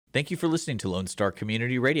Thank you for listening to Lone Star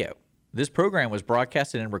Community Radio. This program was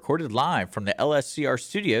broadcasted and recorded live from the LSCR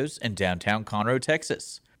studios in downtown Conroe,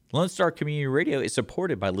 Texas. Lone Star Community Radio is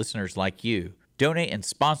supported by listeners like you. Donate and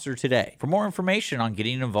sponsor today. For more information on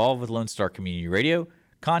getting involved with Lone Star Community Radio,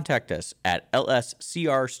 contact us at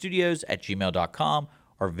lscrstudios@gmail.com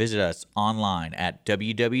or visit us online at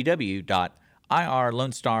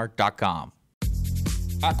www.irlonestar.com.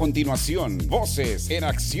 A continuación, Voces en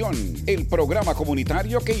Acción, el programa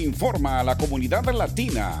comunitario que informa a la comunidad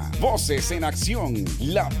latina. Voces en Acción,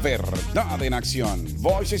 la verdad en acción.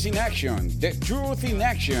 Voices in Action, the truth in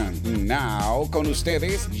action. Now, con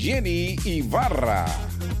ustedes, Jenny Ibarra.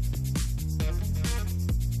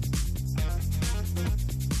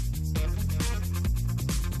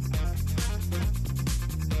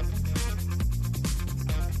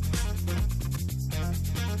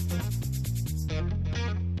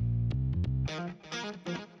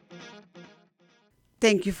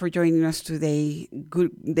 Thank you for joining us today.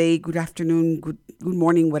 Good day, good afternoon, good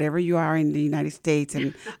morning, whatever you are in the United States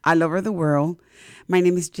and all over the world. My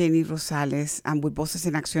name is Jenny Rosales. I'm with Voces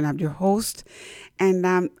en Acción. I'm your host, and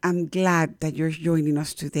I'm glad that you're joining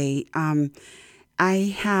us today.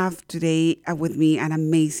 I have today with me an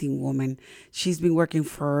amazing woman. She's been working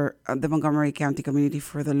for the Montgomery County community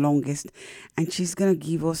for the longest, and she's going to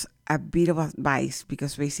give us a bit of advice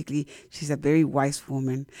because basically she's a very wise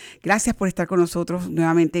woman. Gracias por estar con nosotros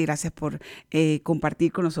nuevamente. Gracias por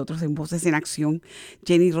compartir con nosotros en Voces en Acción.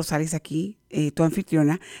 Jenny Rosales aquí, tu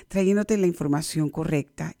anfitriona, trayéndote la información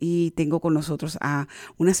correcta. Y tengo con nosotros a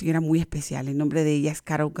una señora muy especial. El nombre de ella es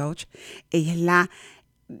Carol Gauch. Ella es la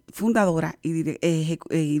fundadora y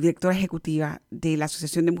directora ejecutiva de la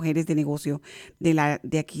Asociación de Mujeres de Negocio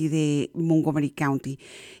de aquí de Montgomery County.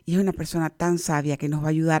 Y es una persona tan sabia que nos va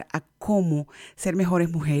a ayudar a cómo ser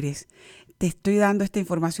mejores mujeres. Te estoy dando esta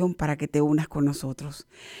información para que te unas con nosotros.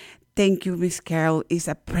 Thank you, Miss Carol. It's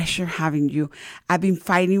a pleasure having you. I've been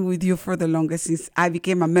fighting with you for the longest since I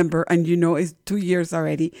became a member, and you know, it's 2 years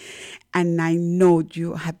already. And I know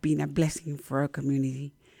you have been a blessing for our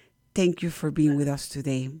community. Thank you for being with us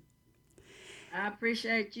today. I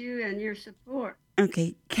appreciate you and your support.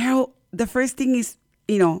 Okay, Carol, the first thing is,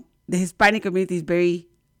 the Hispanic community is very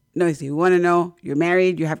noisy. We want to know you're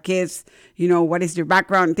married, you have kids, what is your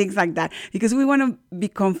background, things like that, because we want to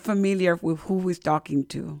become familiar with who we're talking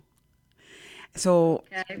to. So,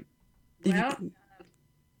 okay. Well,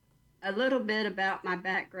 a little bit about my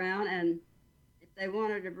background, and if they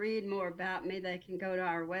wanted to read more about me, they can go to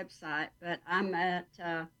our website. But I'm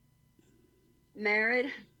married,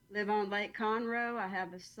 live on Lake Conroe. I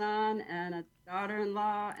have a son and a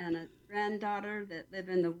daughter-in-law and a granddaughter that live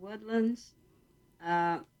in the Woodlands.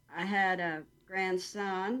 I had a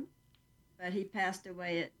grandson, but he passed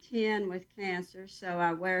away at 10 with cancer, so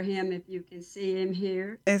I wear him if you can see him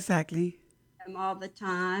here. Exactly. Him all the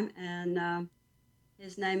time, and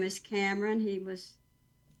his name is Cameron. He was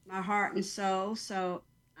my heart and soul, so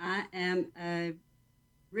I am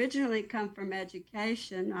originally come from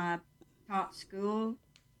education. I taught school.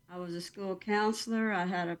 I was a school counselor. I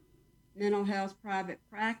had a mental health private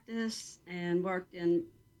practice and worked in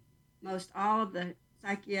most all of the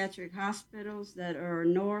psychiatric hospitals that are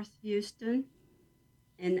North Houston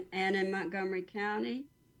and in Montgomery County.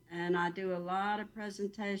 And I do a lot of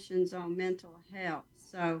presentations on mental health.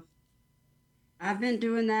 So I've been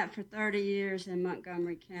doing that for 30 years in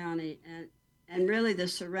Montgomery County and really the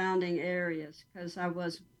surrounding areas, because at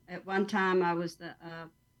one time I was the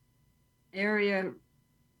area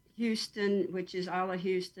Houston, which is all of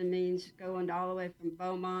Houston, means going all the way from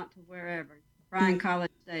Beaumont to wherever, Bryan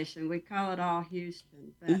College Station. We call it all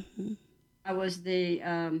Houston. But I was the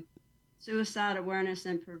suicide awareness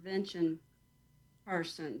and prevention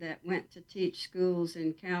person that went to teach schools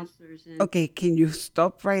and counselors. Okay, can you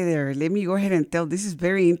stop right there? Let me go ahead and tell. This is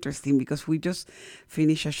very interesting because we just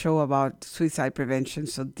finished a show about suicide prevention.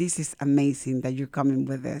 So this is amazing that you're coming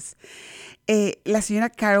with this. La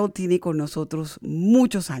señora Carol tiene con nosotros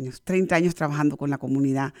muchos años, 30 años trabajando con la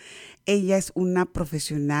comunidad. Ella es una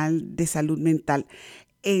profesional de salud mental.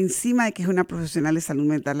 Encima de que es una profesional de salud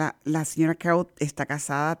mental, la señora Carol está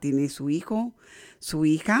casada, tiene su hijo, su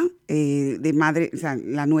hija, de madre, o sea,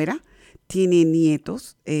 la nuera, tiene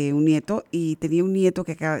nietos, un nieto, y tenía un nieto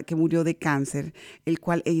que murió de cáncer, el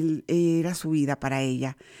cual era su vida para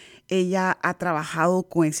ella. Ella ha trabajado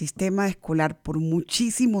con el sistema escolar por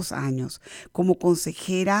muchísimos años como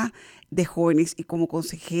consejera de jóvenes y como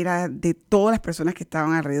consejera de todas las personas que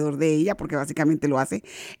estaban alrededor de ella, porque básicamente lo hace.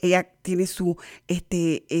 Ella tiene su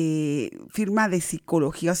firma de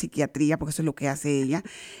psicología o psiquiatría, porque eso es lo que hace ella,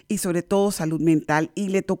 y sobre todo salud mental, y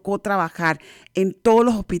le tocó trabajar en todos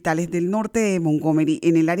los hospitales del norte de Montgomery,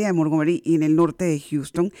 en el área de Montgomery y en el norte de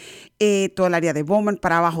Houston, todo el área de Bowman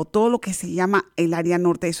para abajo, todo lo que se llama el área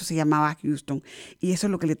norte, eso se llamaba Houston, y eso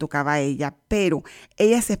es lo que le tocaba a ella, pero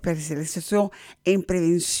ella se especializó en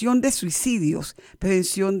prevención de suicidios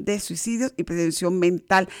y prevención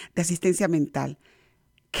mental, de asistencia mental.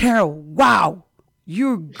 Carol, wow,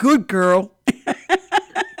 you're good, girl.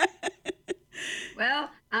 Well,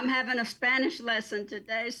 I'm having a Spanish lesson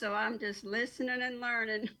today, so I'm just listening and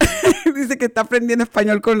learning. Dice que está aprendiendo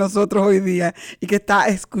español con nosotros hoy día y que está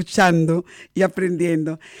escuchando y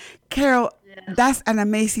aprendiendo. Carol, Yes. that's an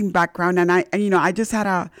amazing background, and I just had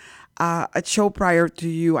a show prior to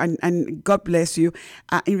you, and God bless you,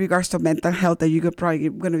 in regards to mental health, that you're probably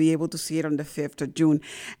going to be able to see it on the 5th of June.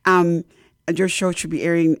 Your show should be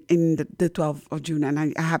airing in the 12th of June. And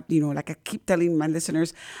I have, like I keep telling my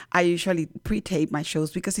listeners, I usually pre-tape my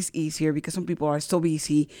shows because it's easier, because some people are so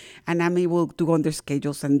busy and I'm able to go on their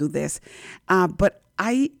schedules and do this. But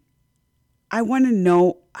I want to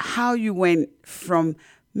know how you went from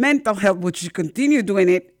mental health, which you continue doing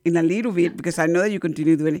it in a little bit, because I know that you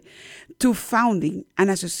continue doing it, to founding an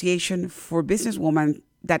association for businesswomen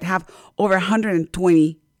that have over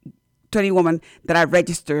 120 women that are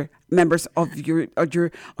registered members of your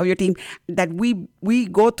team, that we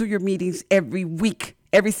go to your meetings every week,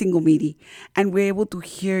 every single meeting, and we're able to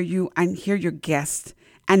hear you and hear your guests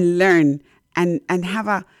and learn and have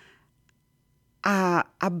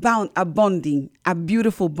a bonding, a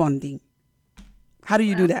beautiful bonding. How do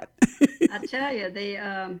you do that? I tell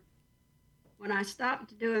you, when I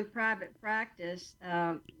stopped doing private practice,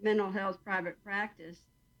 mental health private practice,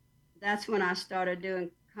 that's when I started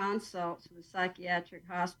doing consults with psychiatric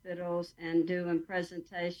hospitals and doing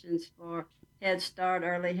presentations for Head Start,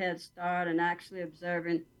 early Head Start, and actually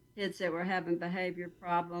observing kids that were having behavior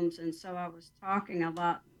problems. And so I was talking a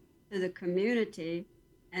lot to the community.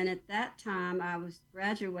 And at that time, I was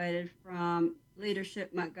graduated from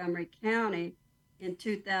Leadership Montgomery County in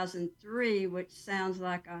 2003, which sounds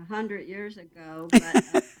like 100 years ago.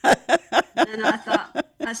 But then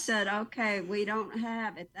I said, okay, we don't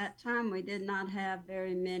have, at that time, we did not have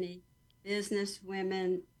very many business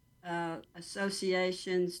women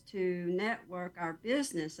associations to network our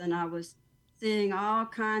business. And I was seeing all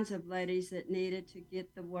kinds of ladies that needed to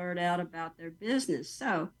get the word out about their business.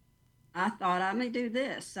 So I thought I'm going to do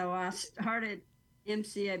this. So I started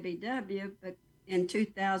MCABW in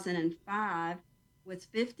 2005 with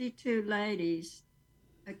 52 ladies,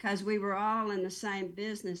 because we were all in the same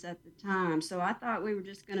business at the time. So I thought we were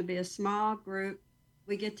just going to be a small group.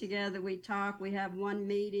 We get together, we talk, we have one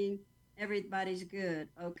meeting, everybody's good.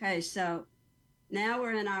 Okay, so now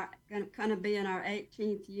we're going to be in our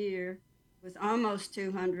 18th year with almost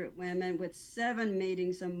 200 women, with 7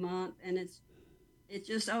 meetings a month, and it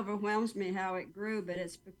just overwhelms me how it grew. But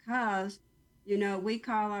it's because, we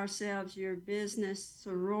call ourselves your business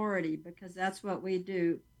sorority, because that's what we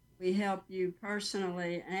do. We help you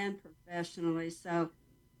personally and professionally. So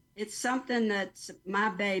it's something that's my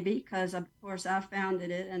baby, because of course I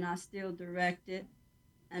founded it and I still direct it,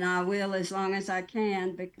 and I will as long as I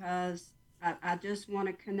can, because I just want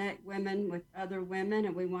to connect women with other women,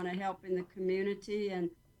 and we want to help in the community.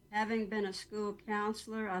 And having been a school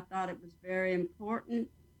counselor, I thought it was very important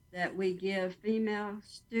that we give female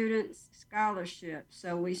students scholarships.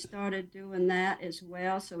 So we started doing that as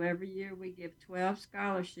well. So every year we give 12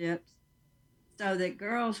 scholarships so that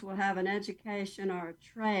girls will have an education or a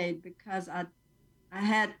trade, because I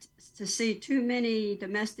had to see too many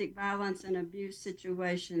domestic violence and abuse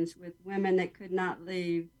situations with women that could not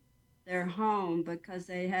leave their home because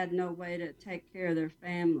they had no way to take care of their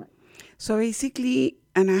family. So basically,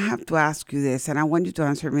 and I have to ask you this, and I want you to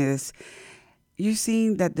answer me this, you're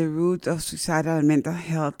seeing that the root of suicidal and mental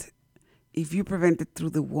health, if you prevent it through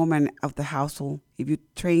the woman of the household, if you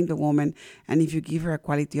train the woman, and if you give her a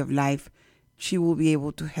quality of life, she will be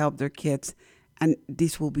able to help their kids, and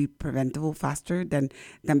this will be preventable faster than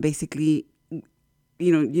basically,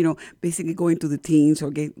 basically going to the teens or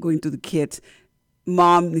going to the kids.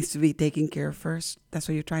 Mom needs to be taken care of first. That's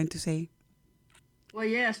what you're trying to say? Well,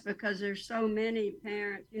 yes, because there's so many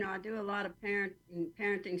parents. I do a lot of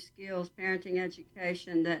parenting skills, parenting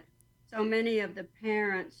education, that so many of the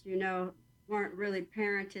parents, weren't really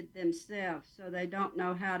parented themselves, so they don't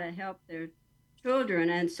know how to help their children.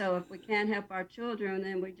 And so if we can't help our children,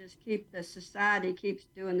 then the society keeps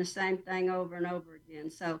doing the same thing over and over again.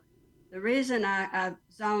 So the reason I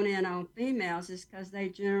zone in on females is because they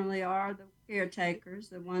generally are the caretakers,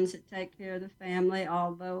 the ones that take care of the family,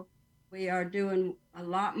 although we are doing a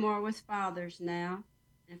lot more with fathers now.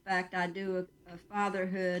 In fact, I do a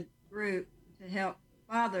fatherhood group to help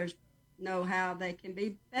fathers know how they can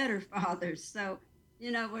be better fathers. So,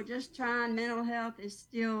 we're just trying. Mental health is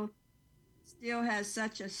still has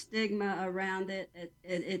such a stigma around it.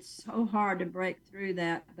 It's so hard to break through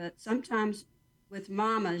that. But sometimes with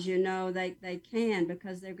mamas, they can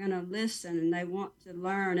because they're going to listen and they want to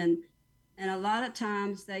learn. And a lot of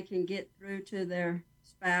times they can get through to their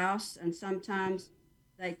spouse and sometimes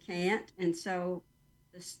they can't. And so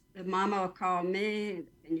the mama will call me,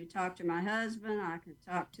 can you talk to my husband? I can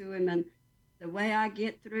talk to him. And the way I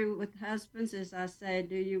get through with husbands is I say,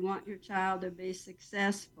 do you want your child to be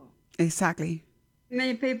successful? Exactly.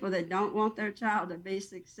 Many people that don't want their child to be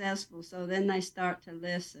successful, so then they start to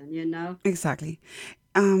listen. Exactly.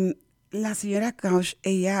 La señora Couch,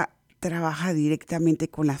 ella trabaja directamente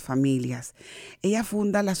con las familias. Ella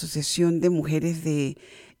funda la Asociación de Mujeres de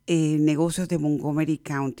Negocios de Montgomery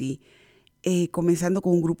County, comenzando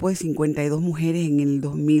con un grupo de 52 mujeres en el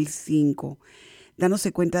 2005,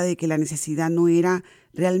 dándose cuenta de que la necesidad no era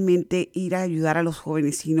realmente ir a ayudar a los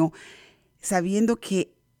jóvenes, sino sabiendo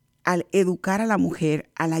que al educar a la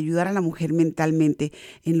mujer, al ayudar a la mujer mentalmente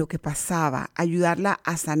en lo que pasaba, ayudarla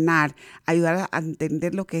a sanar, ayudarla a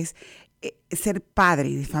entender lo que es ser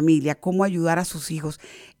padre de familia, cómo ayudar a sus hijos,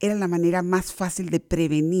 era la manera más fácil de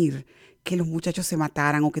prevenir que los muchachos se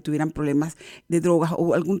mataran o que tuvieran problemas de drogas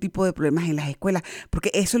o algún tipo de problemas en las escuelas,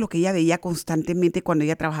 porque eso es lo que ella veía constantemente cuando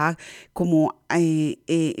ella trabajaba como,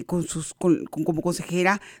 como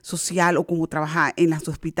consejera social o como trabajaba en los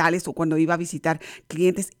hospitales o cuando iba a visitar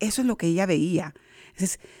clientes. Eso es lo que ella veía.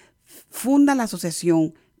 Entonces, funda la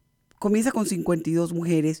asociación, comienza con 52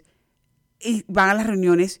 mujeres y van a las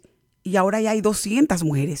reuniones y ahora ya hay 200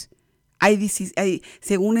 mujeres.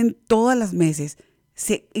 Se unen todas las meses,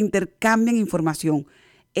 se intercambian información.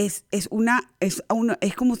 Es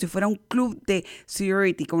como si fuera un club de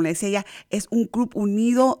sorority, como le decía ella, es un club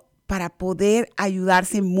unido para poder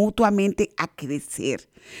ayudarse mutuamente a crecer.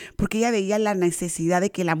 Porque ella veía la necesidad de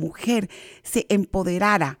que la mujer se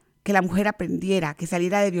empoderara, que la mujer aprendiera, que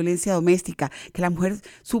saliera de violencia doméstica, que la mujer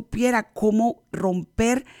supiera cómo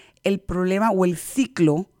romper el problema o el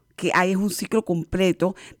ciclo que hay, es un ciclo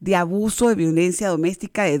completo de abuso, de violencia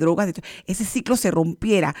doméstica, de drogas. Ese ciclo se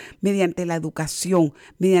rompiera mediante la educación,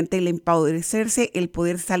 mediante el empoderecerse, el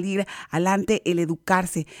poder salir adelante, el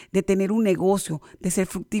educarse, de tener un negocio, de ser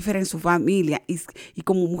fructífera en su familia. Y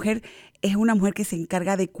como mujer, es una mujer que se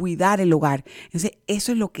encarga de cuidar el hogar. Entonces,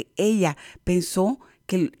 eso es lo que ella pensó,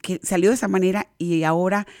 que salió de esa manera y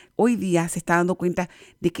ahora, hoy día, se está dando cuenta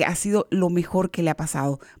de que ha sido lo mejor que le ha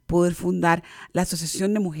pasado, poder fundar la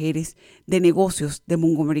Asociación de Mujeres de Negocios de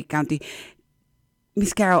Montgomery County.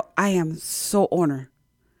 Miss Carol, I am so honored.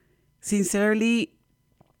 Sincerely,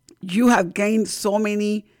 you have gained so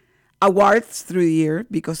many awards through the year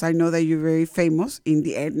because I know that you're very famous in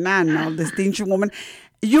the Edna and Distinction Woman.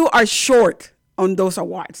 You are short on those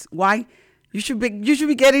awards. Why? You should be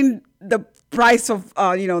getting the prize of,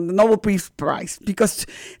 the Nobel Peace Prize, because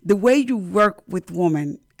the way you work with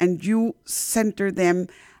women and you center them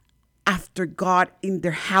after God in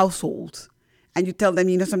their households, and you tell them,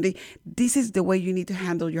 something, this is the way you need to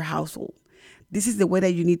handle your household. This is the way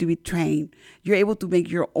that you need to be trained. You're able to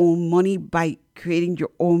make your own money by creating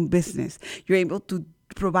your own business. You're able to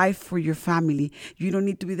provide for your family. You don't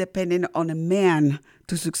need to be dependent on a man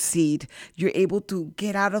to succeed. You're able to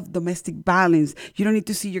get out of domestic violence. You don't need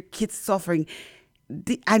to see your kids suffering.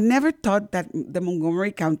 I never thought that the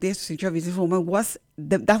Montgomery County Association of Businesswomen was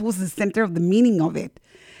the center of the meaning of it.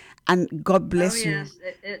 And God bless you. Yes,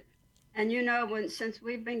 and since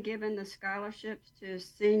we've been given the scholarships to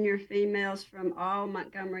senior females from all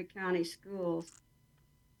Montgomery County schools,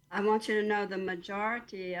 I want you to know the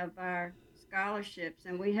majority of our scholarships,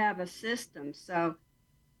 and we have a system, so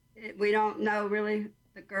we don't know really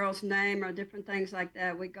the girl's name or different things like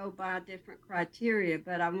that. We go by different criteria,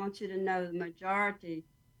 but I want you to know the majority,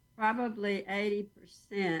 probably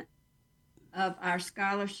 80% of our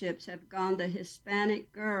scholarships have gone to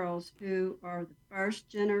Hispanic girls who are the first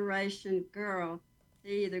generation girl to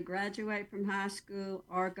either graduate from high school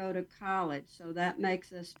or go to college. So that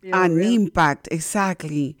makes us feel an impact.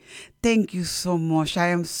 Exactly. Thank you so much. I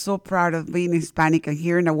am so proud of being Hispanic and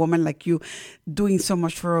hearing a woman like you doing so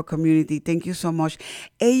much for our community. Thank you so much.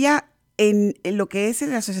 Ella, en lo que es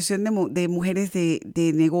la Asociación de Mujeres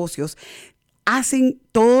de Negocios, hacen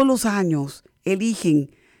todos los años, eligen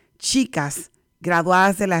chicas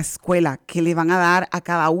graduadas de la escuela que le van a dar a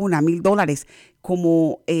cada una $1,000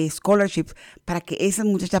 como scholarships para que esas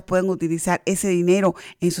muchachas puedan utilizar ese dinero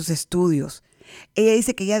en sus estudios. Ella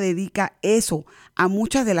dice que ella dedica eso a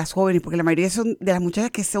muchas de las jóvenes, porque la mayoría son de las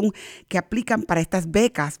muchachas que aplican para estas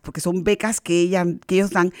becas, porque son becas que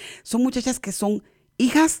ellos dan, son muchachas que son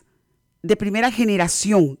hijas de primera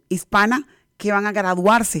generación hispana que van a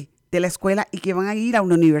graduarse de la escuela y que van a ir a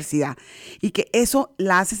una universidad. Y que eso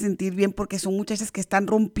la hace sentir bien porque son muchachas que están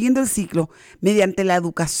rompiendo el ciclo mediante la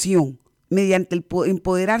educación, mediante el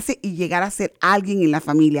empoderarse y llegar a ser alguien en la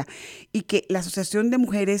familia. Y que la Asociación de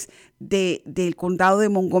Mujeres del Condado de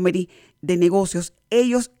Montgomery de Negocios,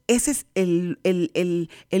 ese es el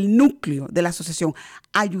núcleo de la asociación,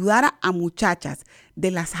 ayudar a muchachas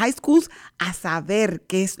de las high schools a saber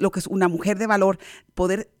qué es lo que es una mujer de valor,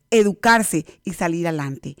 poder educarse y salir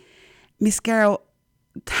adelante. Miss Carol,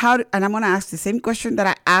 and I'm going to ask the same question that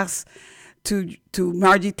I asked to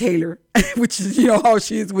Margie Taylor, which is, you know how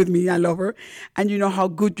she is with me. I love her. And you know how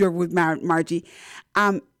good you're with Margie.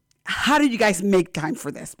 How do you guys make time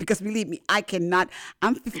for this? Because believe me, I cannot.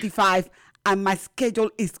 I'm 55 and my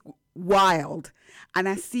schedule is wild. And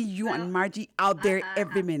I see you and Margie out there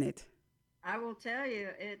every minute. I will tell you,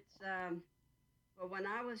 it's, well, when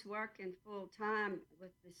I was working full time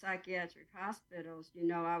with the psychiatric hospitals, you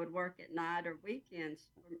know, I would work at night or weekends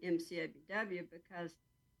from MCABW because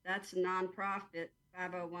that's a nonprofit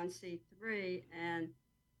 501c3 and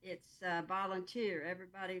it's volunteer.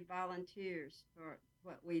 Everybody volunteers for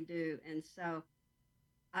what we do. And so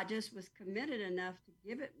I just was committed enough to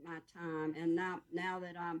give it my time. And now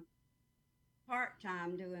that I'm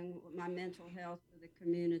part-time doing my mental health for the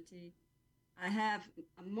community, I have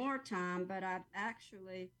more time, but I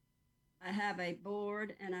have a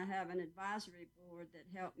board and I have an advisory board that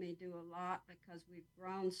help me do a lot because we've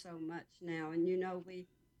grown so much now. And, you know, we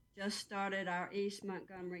just started our East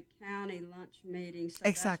Montgomery County lunch meeting. So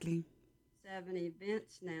exactly. 7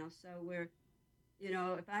 events now. So we're, you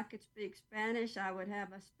know, if I could speak Spanish, I would have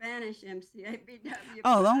a Spanish MCABW.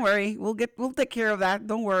 Oh, don't worry. We'll take care of that.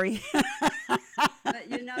 Don't worry.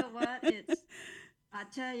 But you know what? I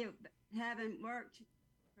tell you, having worked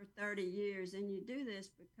for 30 years, and you do this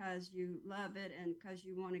because you love it and because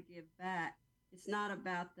you want to give back. It's not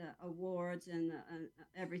about the awards and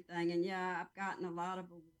everything. And yeah, I've gotten a lot of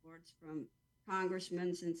awards from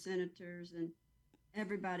congressmen and senators and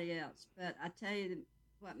everybody else. But I tell you,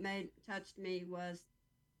 what touched me was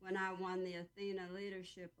when I won the Athena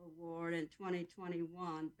Leadership Award in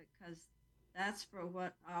 2021, because that's for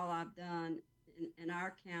what all I've done in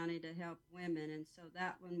our county to help women. And so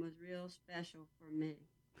that one was real special for me.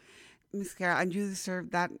 Miss Carol, and you deserve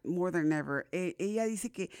that more than ever. Ella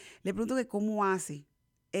dice que, le pregunto que cómo hace.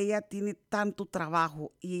 Ella tiene tanto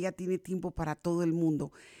trabajo y ella tiene tiempo para todo el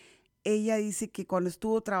mundo. Ella dice que cuando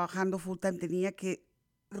estuvo trabajando full time tenía que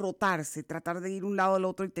rotarse, tratar de ir un lado al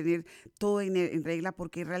otro y tener todo en regla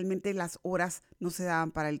porque realmente las horas no se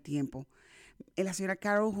daban para el tiempo. La señora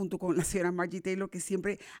Carol junto con la señora Margie Taylor, que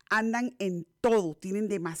siempre andan en todo, tienen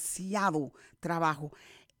demasiado trabajo,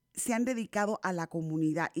 se han dedicado a la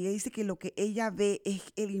comunidad. Y ella dice que lo que ella ve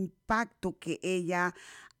es el impacto que ella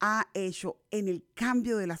ha hecho en el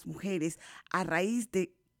cambio de las mujeres a raíz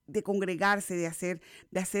de congregarse, de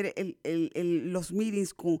hacer los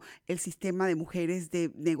meetings con el sistema de mujeres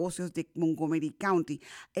de negocios de Montgomery County.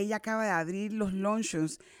 Ella acaba de abrir los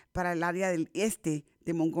luncheons para el área del este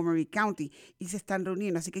de Montgomery County y se están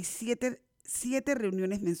reuniendo. Así que hay siete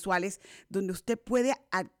reuniones mensuales donde usted puede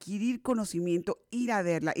adquirir conocimiento, ir a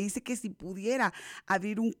verla. Y dice que si pudiera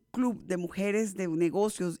abrir un club de mujeres de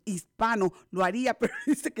negocios hispano, lo haría, pero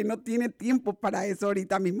dice que no tiene tiempo para eso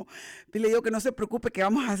ahorita mismo. Y le digo que no se preocupe, que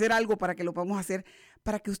vamos a hacer algo para que lo podamos hacer,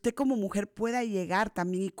 para que usted como mujer pueda llegar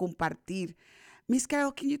también y compartir. Miss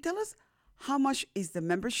Carol, can you tell us how much is the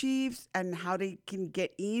memberships and how they can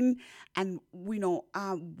get in? And, you know,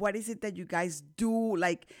 what is it that you guys do,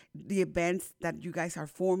 like the events that you guys are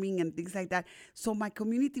forming and things like that, so my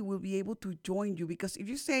community will be able to join you? Because if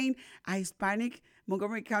you're saying a Hispanic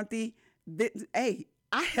Montgomery County, hey,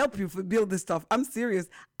 I help you build this stuff. I'm serious.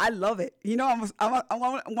 I love it. You know,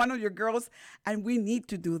 I'm one of your girls, and we need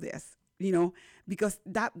to do this, you know, because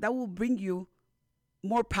that will bring you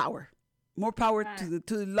more power. More power Right.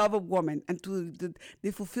 to the love of woman and to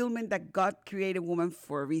the fulfillment that God created woman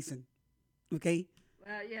for a reason. Okay?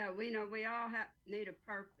 Well, yeah, we know we all need a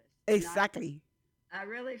purpose. And Exactly. I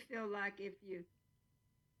really feel like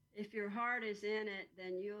if your heart is in it,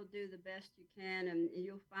 then you'll do the best you can and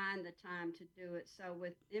you'll find the time to do it. So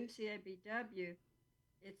with MCABW,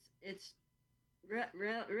 it's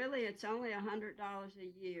really it's only $100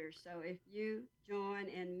 a year. So if you join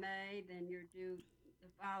in May, then you're due the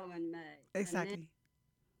following May. And then Exactly.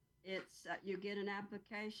 it's you get an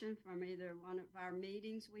application from either one of our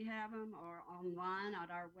meetings, we have them, or online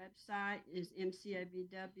at our website is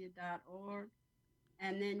mcabw.org.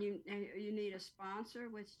 And then you need a sponsor,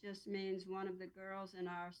 which just means one of the girls in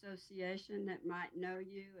our association that might know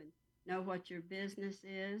you and know what your business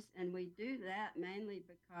is. And we do that mainly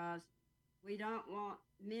because we don't want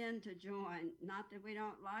men to join. Not that we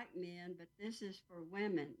don't like men, but this is for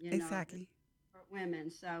women, Exactly. for women.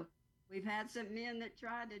 So we've had some men that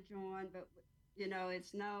tried to join, but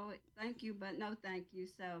it's no thank you, but no thank you.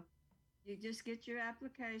 So you just get your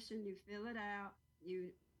application, you fill it out,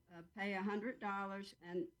 you pay $100,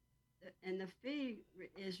 and the fee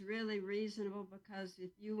is really reasonable because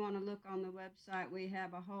if you want to look on the website, we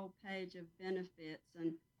have a whole page of benefits,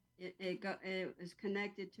 and it is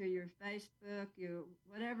connected to your Facebook, your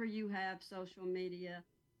whatever you have, social media.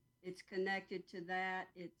 It's connected to that.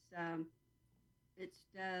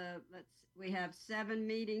 We have 7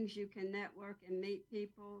 meetings you can network and meet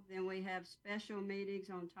people. Then we have special meetings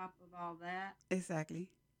on top of all that. Exactly.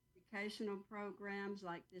 Educational programs,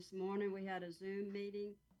 like this morning we had a Zoom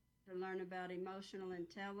meeting to learn about emotional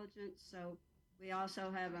intelligence. So we also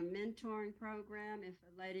have a mentoring program if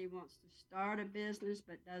a lady wants to start a business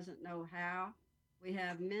but doesn't know how. We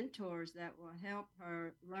have mentors that will help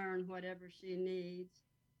her learn whatever she needs.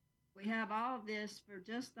 We have all of this for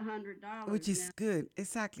just Which $100 is now. good.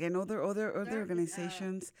 Exactly. And other Certain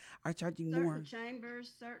organizations are charging certain more.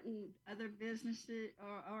 chambers, certain other businesses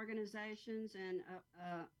or organizations and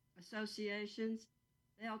associations,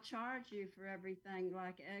 they'll charge you for everything,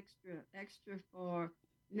 like extra for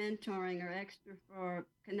mentoring or extra for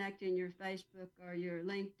connecting your Facebook or your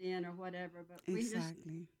LinkedIn or whatever. But we just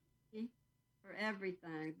Exactly. for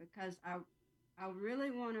everything because I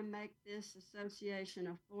really want to make this association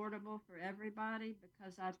affordable for everybody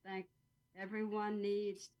because I think everyone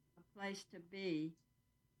needs a place to be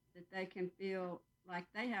that they can feel like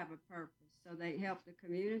they have a purpose. So they help the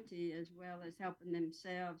community as well as helping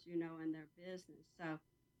themselves, in their business. So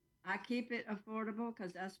I keep it affordable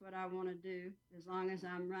because that's what I want to do as long as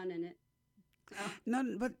I'm running it. So No,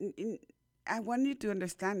 but I want you to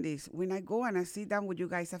understand this. When I go and I sit down with you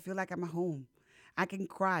guys, I feel like I'm at home. I can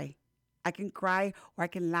cry. I can cry or I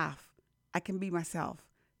can laugh. I can be myself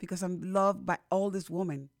because I'm loved by all these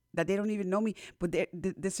women that they don't even know me. But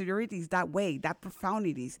the sorority is that way, that profound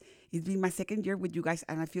it is. It's been my second year with you guys,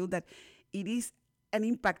 and I feel that it is an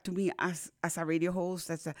impact to me as a radio host,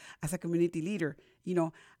 as a community leader.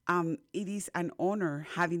 It is an honor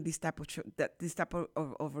having this type of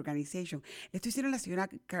organization. Le estoy diciendo a la señora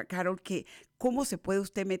Carol que cómo se puede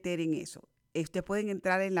usted meter en eso. Usted pueden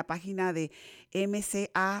entrar en la página de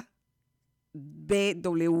MCABW,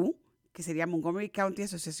 que sería Montgomery County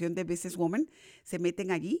Asociación de Businesswomen. Se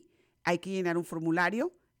meten allí, hay que llenar un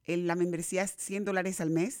formulario. La membresía es $100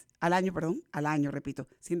 al año, repito,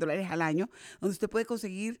 $100 al año, donde usted puede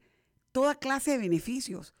conseguir toda clase de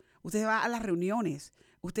beneficios. Usted va a las reuniones,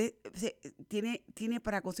 usted tiene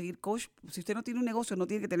para conseguir coach. Si usted no tiene un negocio, no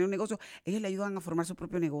tiene que tener un negocio, ellos le ayudan a formar su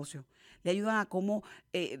propio negocio, le ayudan a cómo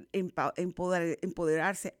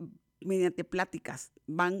empoderarse mediante pláticas.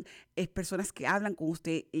 Van personas que hablan con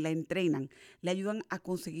usted, la entrenan, le ayudan a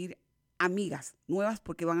conseguir amigas nuevas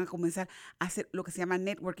porque van a comenzar a hacer lo que se llama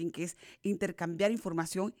networking, que es intercambiar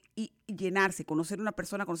información y llenarse, conocer una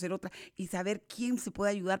persona, conocer otra y saber quién se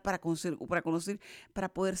puede ayudar para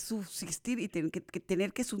poder subsistir y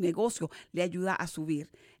tener que su negocio le ayuda a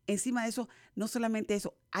subir. Encima de eso, no solamente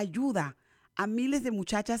eso, ayuda a miles de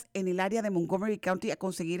muchachas en el área de Montgomery County a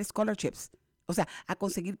conseguir scholarships, o sea, a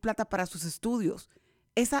conseguir plata para sus estudios.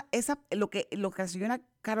 Lo que la señora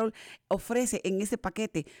Carol ofrece en ese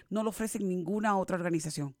paquete no lo ofrece ninguna otra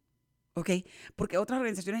organización, ¿ok? Porque otras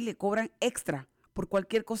organizaciones le cobran extra por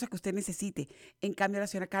cualquier cosa que usted necesite. En cambio, la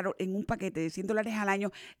señora Carol, en un paquete de $100 al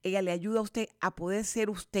año, ella le ayuda a usted a poder ser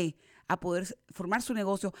usted, a poder formar su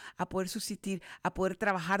negocio, a poder subsistir, a poder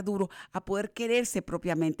trabajar duro, a poder quererse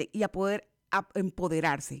propiamente y a poder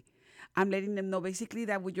empoderarse. I'm letting them know basically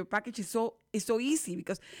that with your package it's so easy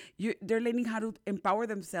because they're learning how to empower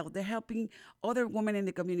themselves. They're helping other women in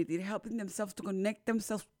the community. They're helping themselves to connect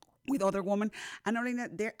themselves with other women. And not only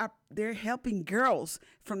that, they're helping girls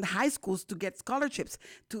from the high schools to get scholarships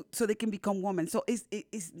so they can become women. So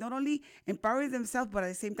it's not only empowering themselves, but at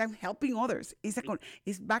the same time helping others.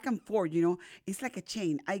 It's back and forth, It's like a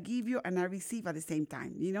chain. I give you and I receive at the same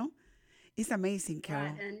time, It's amazing, Carol.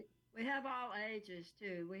 right, and we have all ages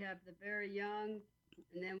too. We have the very young,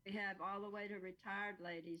 and then we have all the way to retired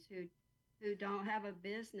ladies who don't have a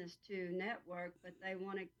business to network, but they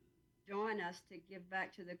want to join us to give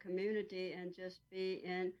back to the community and just be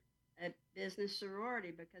in a business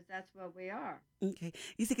sorority because that's what we are. Okay.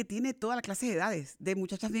 Dice que tiene toda la clase de edades, de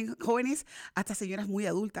muchachas bien jóvenes hasta señoras muy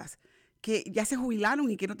adultas, que ya se jubilaron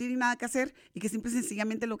y que no tienen nada que hacer y que simple y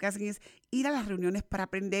sencillamente lo que hacen es ir a las reuniones para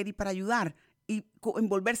aprender y para ayudar y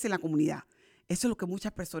envolverse en la comunidad. Eso es lo que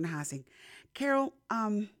muchas personas hacen. Carol,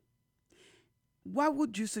 what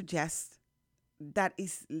would you suggest that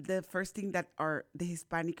is the first thing that the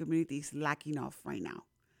Hispanic community is lacking of right now?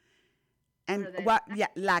 And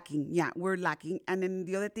lacking. Yeah, we're lacking. And then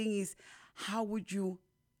the other thing is, how would you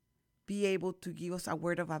be able to give us a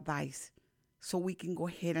word of advice so we can go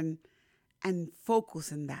ahead and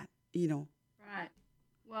focus on that, you know? Right.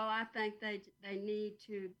 Well, I think they need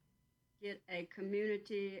to get a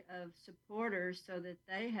community of supporters so that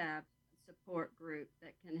they have a support group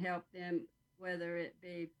that can help them, whether it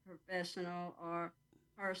be professional or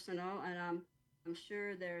personal. And I'm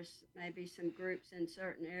sure there's maybe some groups in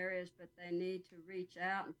certain areas, but they need to reach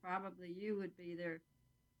out, and probably you would be their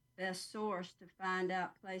best source to find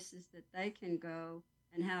out places that they can go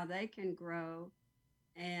and how they can grow.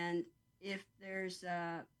 And if there's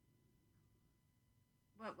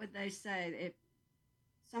what would they say? If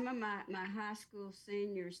some of my high school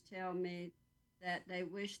seniors tell me that they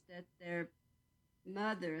wish that their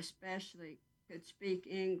mother especially could speak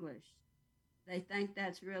English. They think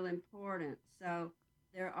that's real important. So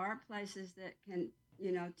there are places that can,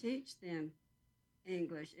 teach them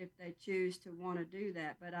English if they choose to want to do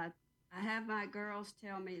that. But I have my girls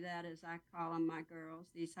tell me that, as I call them, my girls,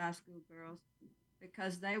 these high school girls,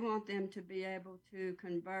 because they want them to be able to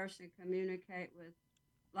converse and communicate with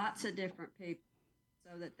lots of different people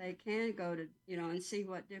so that they can go to, and see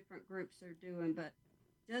what different groups are doing. But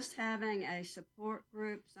just having a support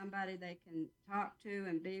group, somebody they can talk to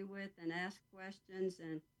and be with and ask questions,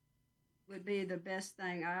 and would be the best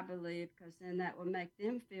thing, I believe, because then that will make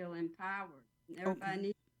them feel empowered. And everybody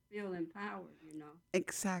needs to feel empowered,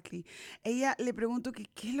 Exactly. Ella le pregunto que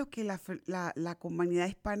qué es lo que la comunidad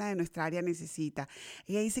hispana de nuestra área necesita.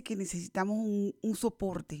 Ella dice que necesitamos un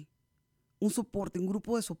soporte, un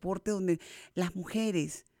grupo de soporte donde las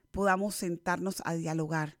mujeres podamos sentarnos a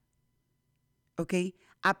dialogar, ¿ok?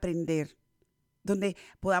 Aprender. Donde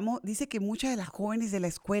podamos, dice que muchas de las jóvenes de la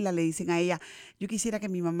escuela le dicen a ella, yo quisiera que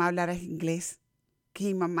mi mamá hablara inglés, que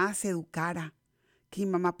mi mamá se educara, que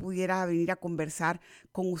mi mamá pudiera venir a conversar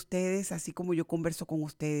con ustedes así como yo converso con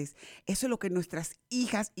ustedes. Eso es lo que nuestras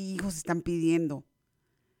hijas y hijos están pidiendo.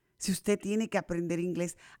 Si usted tiene que aprender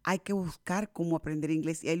inglés, hay que buscar cómo aprender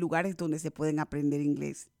inglés y hay lugares donde se pueden aprender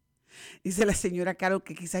inglés. Dice la señora Carol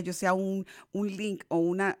que quizás yo sea un link o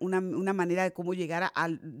una manera de cómo llegar a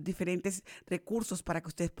diferentes recursos para que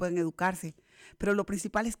ustedes puedan educarse. Pero lo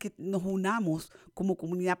principal es que nos unamos como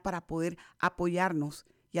comunidad para poder apoyarnos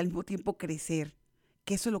y al mismo tiempo crecer,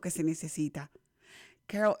 que eso es lo que se necesita.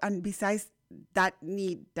 Carol, and besides that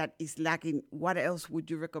need that is lacking, what else would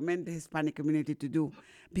you recommend the Hispanic community to do?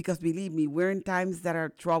 Because believe me, we're in times that are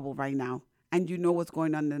trouble right now, and you know what's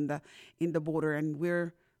going on in the border, and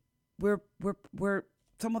we're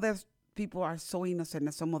some of those people are so innocent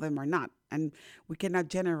and some of them are not, and we cannot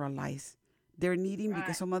generalize. They're needing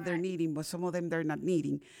because some of them are needing, but some of them they're not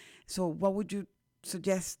needing. So what would you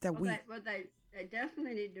suggest that they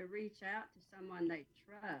definitely need to reach out to someone they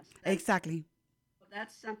trust. Exactly.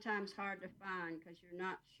 That's sometimes hard to find because you're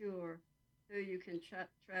not sure who you can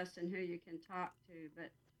trust and who you can talk to. But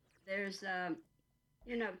there's,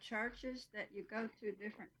 churches that you go to,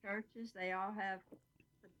 different churches, they all have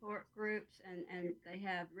support groups and they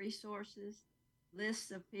have resources,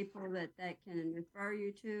 lists of people that they can refer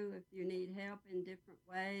you to if you need help in different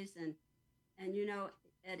ways. And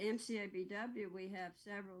at MCABW, we have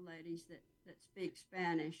several ladies that speak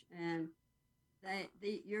Spanish, and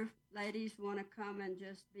your ladies want to come and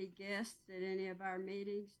just be guests at any of our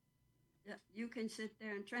meetings, you can sit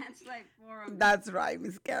there and translate for them. That's right,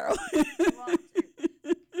 Miss Carol.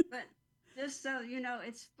 But just so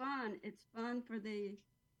it's fun. It's fun for the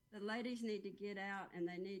ladies need to get out and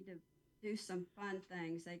they need to do some fun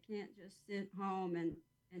things. They can't just sit home and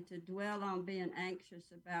to dwell on being anxious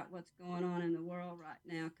about what's going on in the world right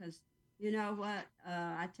now. Because you know what?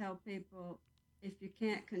 I tell people, if you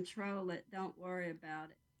can't control it, don't worry about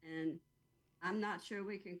it. And I'm not sure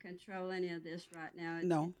we can control any of this right now.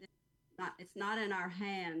 No. It's not in our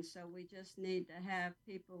hands. So we just need to have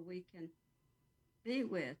people we can be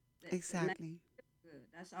with. Exactly. Good.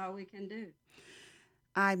 That's all we can do.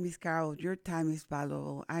 Miss Carol, your time is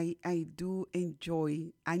valuable. I do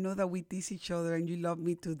enjoy. I know that we tease each other and you love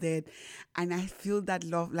me to death. And I feel that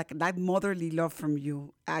love, like that motherly love from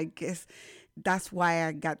you. I guess That's why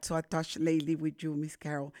I got so attached lately with you, Miss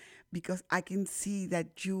Carol, because I can see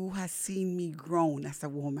that you have seen me grown as a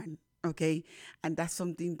woman. Okay, and that's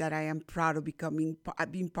something that I am proud of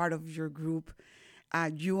being part of your group.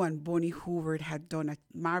 You and Bonnie Hoover had done a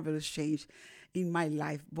marvelous change in my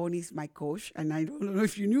life. Bonnie's my coach, and I don't know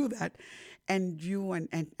if you knew that. And you and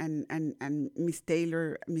Miss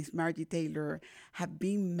Taylor, Miss Margie Taylor, have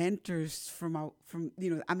been mentors from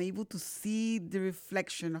I'm able to see the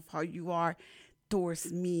reflection of how you are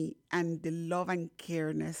towards me and the love and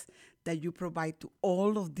careness that you provide to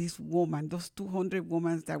all of these women, those 200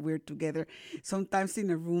 women that we're together, sometimes in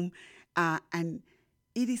a room, and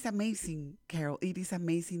it is amazing, Carol. It is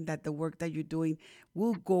amazing that the work that you're doing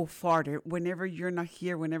will go farther whenever you're not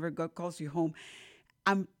here, whenever God calls you home.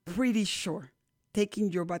 I'm pretty sure taking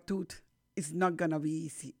your batut is not going to be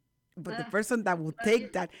easy. But the person that will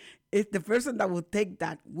take that is the person that will take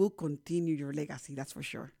that will continue your legacy. That's for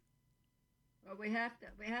sure. Well, we have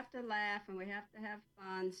to laugh and we have to have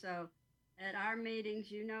fun. So at our meetings,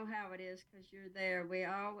 you know how it is because you're there. We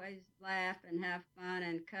always laugh and have fun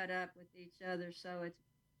and cut up with each other. So it's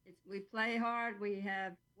we play hard, we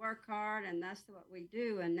have work hard, and that's what we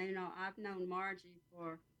do. And I've known Margie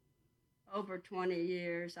for over 20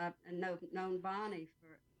 years. I've known Bonnie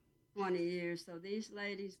for 20 years. So these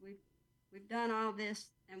ladies, we've done all this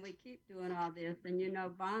and we keep doing all this.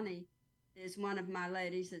 And Bonnie is one of my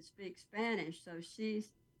ladies that speaks Spanish. So she's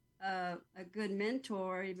a good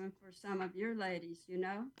mentor even for some of your ladies.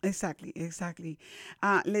 Exactly, exactly.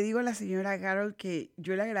 Le digo a la señora Carol que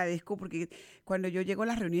yo le agradezco porque cuando yo llego a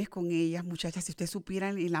las reuniones con ellas, muchachas, si ustedes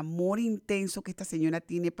supieran el amor intenso que esta señora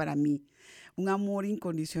tiene para mí, un amor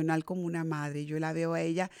incondicional como una madre. Yo la veo a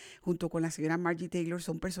ella junto con la señora Margie Taylor,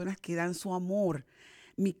 son personas que dan su amor.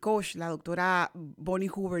 Mi coach, la doctora Bonnie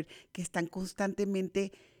Hoover, que están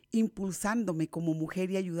constantemente impulsándome como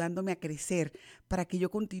mujer y ayudándome a crecer para que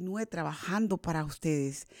yo continúe trabajando para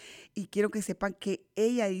ustedes. Y quiero que sepan que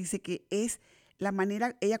ella dice que es la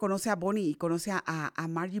manera, ella conoce a Bonnie y conoce a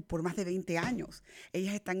Margie por más de 20 años.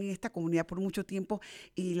 Ellas están en esta comunidad por mucho tiempo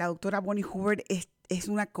y la doctora Bonnie Hoover es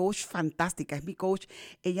una coach fantástica, es mi coach.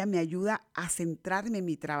 Ella me ayuda a centrarme en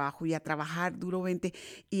mi trabajo y a trabajar duramente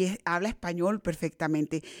y habla español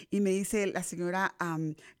perfectamente. Y me dice la señora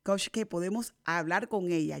coach que podemos hablar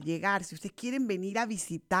con ella, llegar. Si ustedes quieren venir a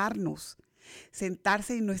visitarnos,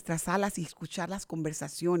 sentarse en nuestras salas y escuchar las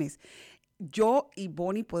conversaciones, yo y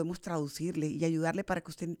Bonnie podemos traducirle y ayudarle para que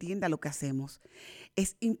usted entienda lo que hacemos.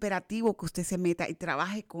 Es imperativo que usted se meta y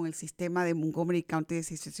trabaje con el sistema de Montgomery County de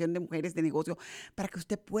Asociación de Mujeres de Negocio para que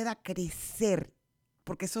usted pueda crecer,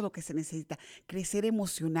 porque eso es lo que se necesita, crecer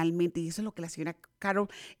emocionalmente, y eso es lo que la señora Carol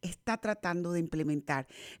está tratando de implementar.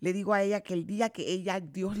 Le digo a ella que el día que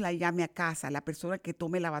Dios la llame a casa, la persona que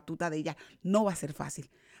tome la batuta de ella, no va a ser fácil,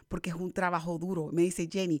 porque es un trabajo duro. Me dice,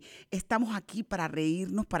 Jenny, estamos aquí para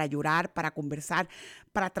reírnos, para llorar, para conversar,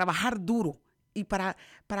 para trabajar duro y para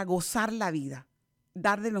gozar la vida,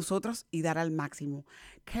 dar de nosotros y dar al máximo.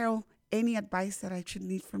 Carol, any advice that I should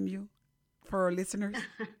need from you for our listeners?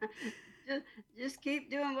 just keep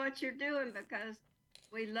doing what you're doing because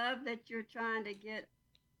we love that you're trying to get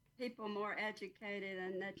people more educated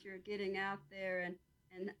and that you're getting out there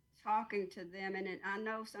and talking to them. And I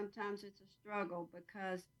know sometimes it's a struggle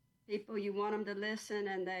because people, you want them to listen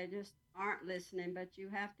and they just aren't listening, but you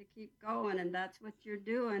have to keep going. And that's what you're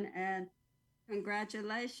doing. And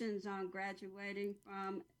congratulations on graduating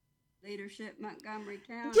from Leadership Montgomery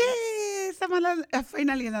County. Yes,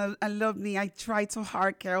 finally an alumni. I tried so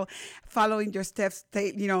hard, Carol, following your steps.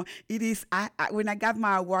 It is. When I got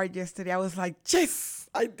my award yesterday, I was like, yes,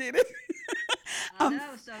 I did it. I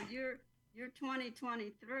know. So you're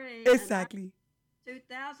 2023. Exactly.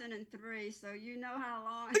 2003, so you know how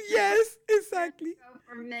long. Yes, exactly.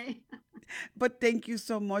 For me. But thank you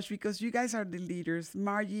so much because you guys are the leaders.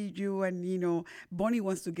 Margie, you, and Bonnie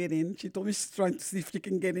wants to get in. She told me she's trying to see if she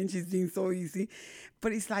can get in. She's being so easy.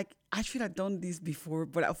 But it's like, I should have done this before.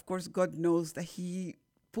 But of course, God knows that He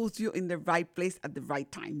puts you in the right place at the right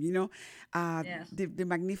time, Yes. The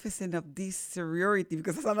magnificence of this sorority,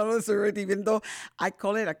 because it's another sorority, even though I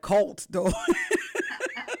call it a cult, though.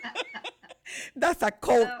 That's a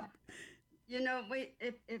cult. Well,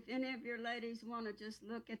 if any of your ladies want to just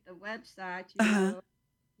look at the website,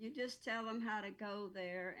 you just tell them how to go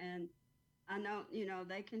there, and I know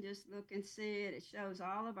they can just look and see it. It shows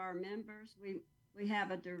all of our members. We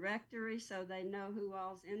have a directory so they know who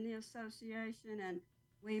all's in the association, and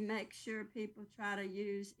we make sure people try to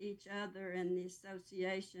use each other in the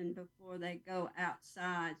association before they go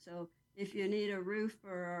outside. So if you need a roofer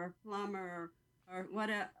or a plumber or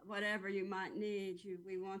whatever you might need,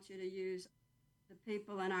 we want you to use the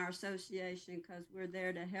people in our association because we're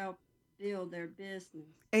there to help build their business.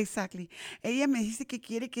 Exactly. Ella me dice que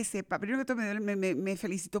quiere que sepa. Primero que todo, me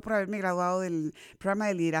felicitó por haberme graduado del programa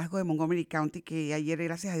de liderazgo de Montgomery County, que ayer,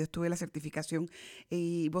 gracias a Dios, tuve la certificación.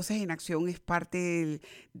 Y Voces en Acción es parte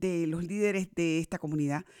de los líderes de esta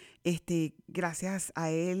comunidad. Gracias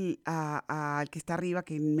a él, al que está arriba,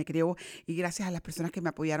 que me creó, y gracias a las personas que me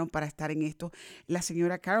apoyaron para estar en esto. La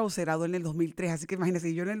señora Carol se graduó en el 2003, así que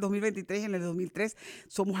imagínense, yo en el 2023 y en el 2003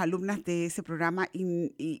 somos alumnas de ese programa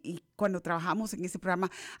y cuando trabajamos en ese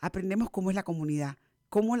programa aprendemos cómo es la comunidad,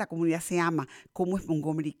 cómo la comunidad se ama, cómo es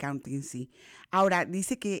Montgomery County en sí. Ahora,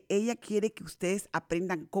 dice que ella quiere que ustedes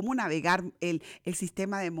aprendan cómo navegar el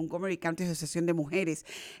sistema de Montgomery County Asociación de Mujeres.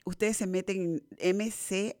 Ustedes se meten en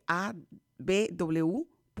mcabw.org.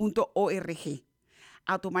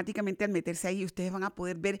 Automáticamente al meterse ahí, ustedes van a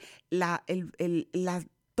poder ver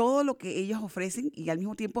todo lo que ellos ofrecen y al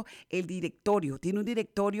mismo tiempo el directorio. Tiene un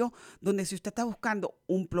directorio donde si usted está buscando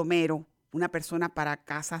un plomero, una persona para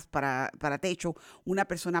casas, para techo, una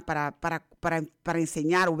persona para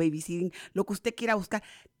enseñar o babysitting, lo que usted quiera buscar,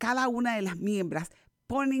 cada una de las miembros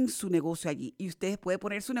ponen su negocio allí y ustedes pueden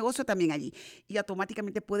poner su negocio también allí y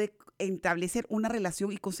automáticamente puede establecer una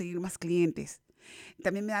relación y conseguir más clientes.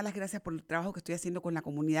 También me da las gracias por el trabajo que estoy haciendo con la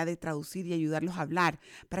comunidad de traducir y ayudarlos a hablar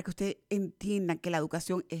para que ustedes entiendan que la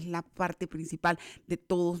educación es la parte principal de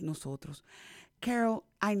todos nosotros. Carol,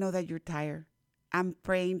 I know that you're tired. I'm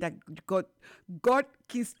praying that God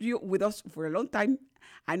keeps you with us for a long time.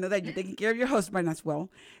 I know that you're taking care of your husband as well.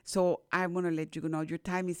 So I want to let you know your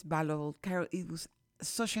time is valuable. Carol, it was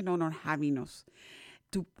such an honor having us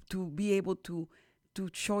to be able to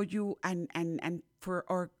show you and for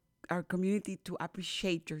our community to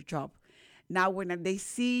appreciate your job. Now, when they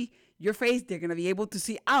see your face, they're going to be able to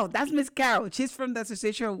see, oh, that's Miss Carol. She's from the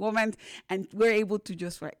Association of Women, and we're able to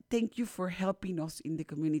just write. Thank you for helping us in the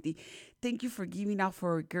community. Thank you for giving out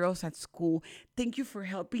for our girls at school. Thank you for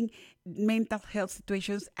helping mental health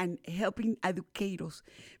situations and helping educators.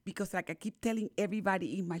 Because like I keep telling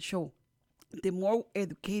everybody in my show, the more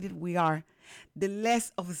educated we are, the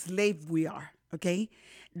less of a slave we are. Okay,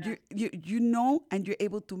 you know, and you're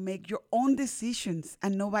able to make your own decisions,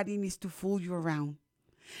 and nobody needs to fool you around.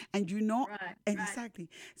 And you know, Right. exactly.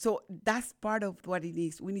 So that's part of what it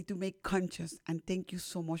is. We need to make conscious. And thank you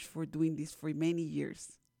so much for doing this for many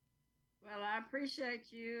years. Well, I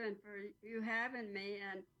appreciate you and for you having me.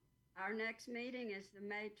 And our next meeting is the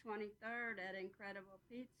May 23rd at Incredible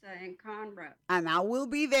Pizza in Conroe. And I will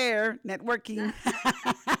be there networking.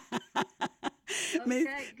 Okay,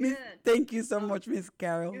 good. Thank you so much, Miss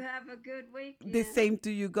Carol. You have a good weekend. The same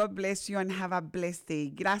to you. God bless you and have a blessed day.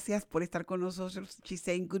 Gracias por estar con nosotros. She's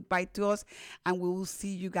saying goodbye to us, and we will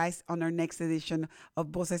see you guys on our next edition of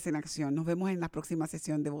Voces en Acción. Nos vemos en la próxima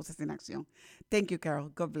sesión de Voces en Acción. Thank you, Carol.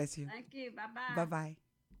 God bless you. Thank you. Bye-bye. Bye-bye.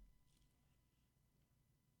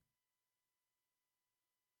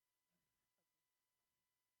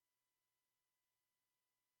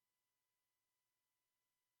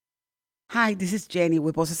 Hi, this is Jenny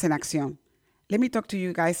with Voces en Acción. Let me talk to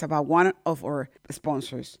you guys about one of our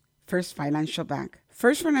sponsors, First Financial Bank.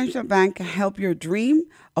 First Financial Bank can help your dream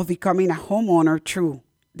of becoming a homeowner true.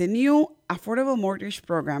 The new affordable mortgage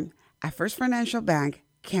program at First Financial Bank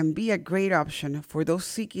can be a great option for those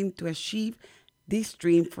seeking to achieve this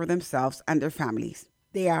dream for themselves and their families.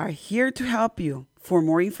 They are here to help you. For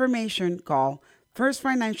more information, call First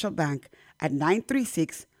Financial Bank at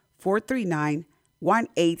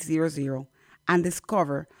 936-439-1800 and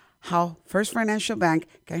discover how First Financial Bank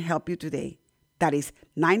can help you today. That is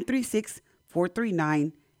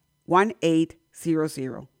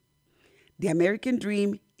 936-439-1800. The American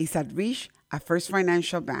dream is at reach at First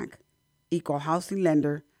Financial Bank. Equal Housing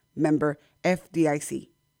Lender, member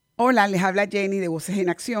FDIC. Hola, les habla Jenny de Voces en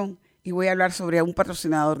Acción y voy a hablar sobre un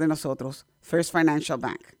patrocinador de nosotros, First Financial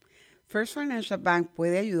Bank. First Financial Bank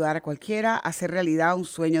puede ayudar a cualquiera a hacer realidad un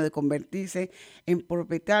sueño de convertirse en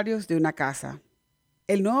propietarios de una casa.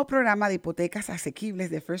 El nuevo programa de hipotecas asequibles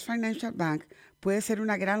de First Financial Bank puede ser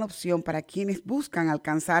una gran opción para quienes buscan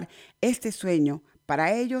alcanzar este sueño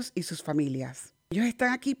para ellos y sus familias. Ellos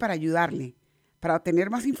están aquí para ayudarle. Para obtener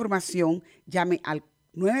más información, llame al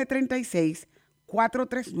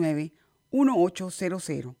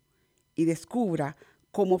 936-439-1800 y descubra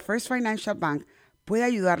cómo First Financial Bank puede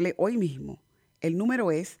ayudarle hoy mismo. El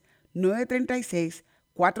número es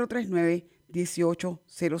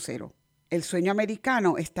 936-439-1800. El sueño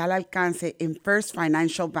americano está al alcance en First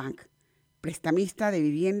Financial Bank. Prestamista de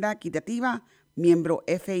vivienda equitativa, miembro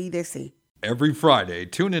FIDC. Every Friday,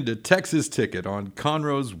 tune into Texas Ticket on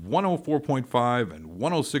Conroe's 104.5 and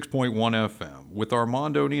 106.1 FM with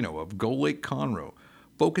Armando Nino of Gull Lake Conroe,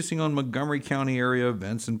 focusing on Montgomery County area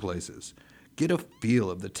events and places. Get a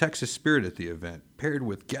feel of the Texas spirit at the event, paired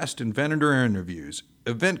with guest and vendor interviews,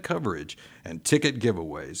 event coverage, and ticket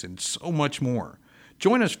giveaways, and so much more.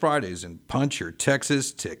 Join us Fridays and punch your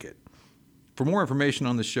Texas ticket. For more information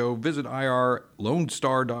on the show, visit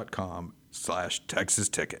irlonestar.com/Texas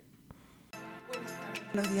ticket.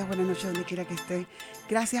 Buenos días, buenas noches, donde quiera que esté.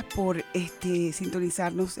 Gracias por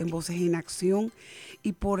sintonizarnos en Voces en Acción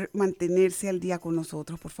y por mantenerse al día con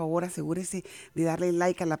nosotros. Por favor, asegúrese de darle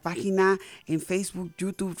like a la página en Facebook,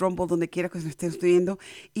 YouTube, Rumble, donde quiera que nos estén viendo,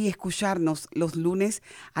 y escucharnos los lunes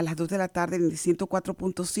a las 2 de la tarde en el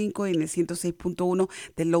 104.5 y en el 106.1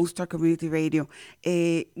 de Lone Star Community Radio.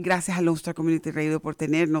 Gracias a Lone Star Community Radio por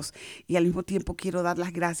tenernos, y al mismo tiempo quiero dar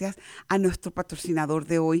las gracias a nuestro patrocinador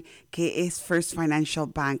de hoy, que es First Financial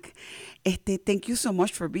Bank. Thank you so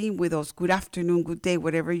much for being with us. Good afternoon, good day,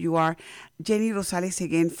 wherever you are. Jenny Rosales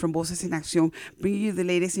again from Voces en Acción, bringing you the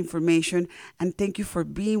latest information, and thank you for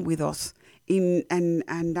being with us.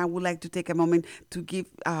 And I would like to take a moment to give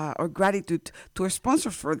our gratitude to our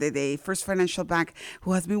sponsors for the day, First Financial Bank,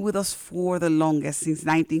 who has been with us for the longest, since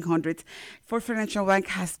 1900. First Financial Bank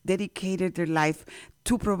has dedicated their life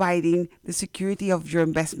to providing the security of your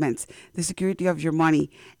investments, the security of your money,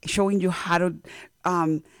 showing you how to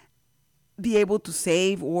be able to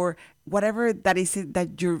save, or whatever that is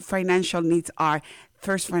that your financial needs are.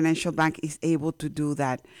 First Financial Bank is able to do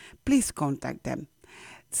that. Please contact them.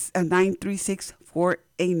 It's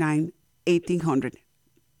 936-489-1800.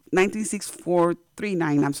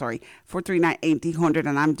 439-1800,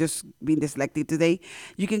 and I'm just being dyslexic today.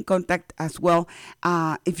 You can contact as well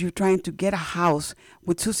if you're trying to get a house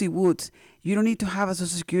with Susie Woods. You don't need to have a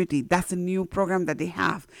Social Security. That's a new program that they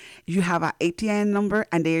have. You have an ATN number,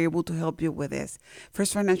 and they're able to help you with this.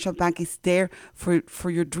 First Financial Bank is there for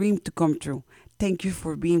your dream to come true. Thank you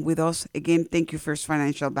for being with us. Again, thank you, First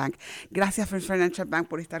Financial Bank. Gracias, First Financial Bank,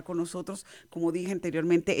 por estar con nosotros. Como dije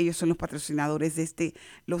anteriormente, ellos son los patrocinadores de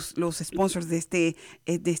los sponsors de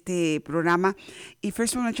este programa. Y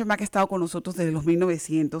First Financial Bank ha estado con nosotros desde los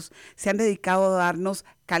 1900. Se han dedicado a darnos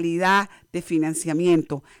calidad de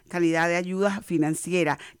financiamiento, calidad de ayuda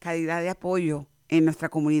financiera, calidad de apoyo en nuestra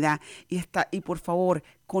comunidad. Y por favor,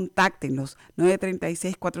 contáctenos,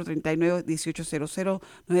 936-439-1800,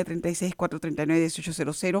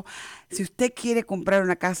 936-439-1800. Si usted quiere comprar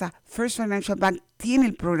una casa, First Financial Bank tiene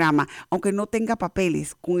el programa, aunque no tenga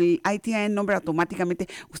papeles. Con el ITIN number automáticamente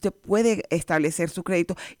usted puede establecer su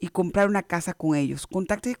crédito y comprar una casa con ellos.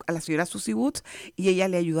 Contacte a la señora Susie Woods y ella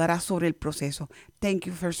le ayudará sobre el proceso. Thank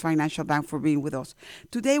you, First Financial Bank, for being with us.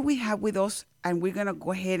 Today we have with us, and we're going to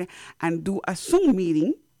go ahead and do a Zoom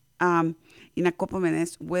meeting in a couple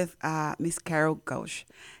minutes with Ms. Carol Ghosh.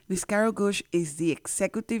 Ms. Carol Ghosh is the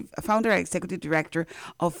founder and executive director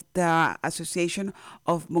of the Association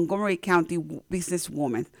of Montgomery County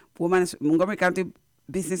Businesswomen, Montgomery County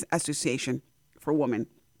Business Association for Women.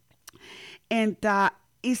 And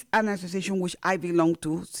it's an association which I belong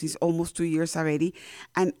to since almost 2 years already.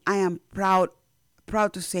 And I am proud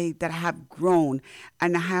to say that I have grown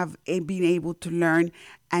and I have been able to learn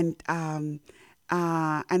and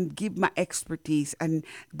give my expertise and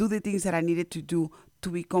do the things that I needed to do to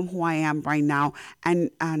become who I am right now.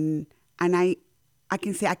 And I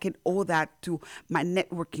can say I can owe that to my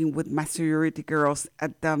networking with my sorority girls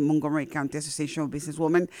at the Montgomery County Association of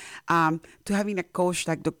Businesswomen, to having a coach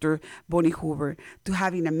like Dr. Bonnie Hoover, to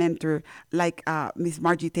having a mentor like Miss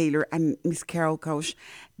Margie Taylor and Miss Carol Ghosh.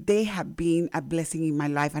 They have been a blessing in my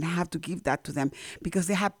life, and I have to give that to them because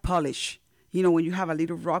they have polish. You know, when you have a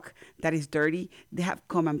little rock that is dirty, they have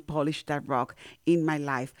come and polished that rock in my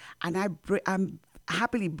life. And I'm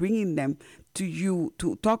happily bringing them to you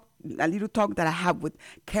to talk, a little talk that I have with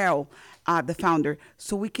Carol, the founder,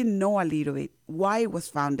 so we can know a little bit why it was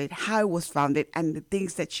founded, how it was founded, and the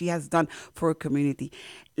things that she has done for her community.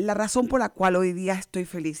 La razón por la cual hoy día estoy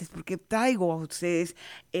feliz es porque traigo a ustedes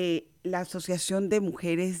la Asociación de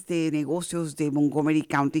Mujeres de Negocios de Montgomery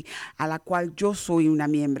County, a la cual yo soy una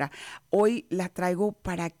miembro. Hoy la traigo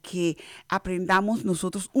para que aprendamos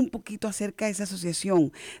nosotros un poquito acerca de esa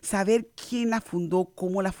asociación, saber quién la fundó,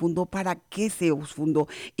 cómo la fundó, para qué se fundó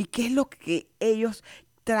y qué es lo que ellos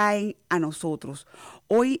traen a nosotros.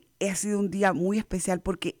 Hoy ha sido un día muy especial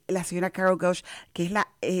porque la señora Carol Ghosh, que es la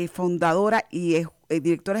fundadora y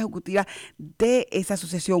directora ejecutiva de esa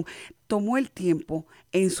asociación, tomó el tiempo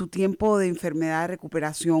en su tiempo de enfermedad de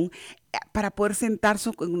recuperación para poder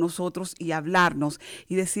sentarse con nosotros y hablarnos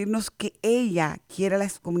y decirnos que ella quiere a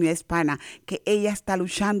la comunidad hispana, que ella está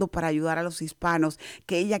luchando para ayudar a los hispanos,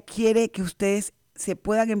 que ella quiere que ustedes se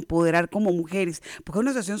puedan empoderar como mujeres, porque es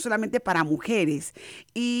una asociación solamente para mujeres,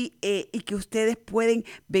 y que ustedes pueden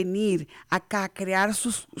venir acá a crear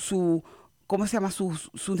sus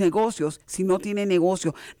negocios, si no tiene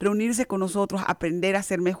negocio, reunirse con nosotros, aprender a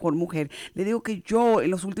ser mejor mujer. Le digo que yo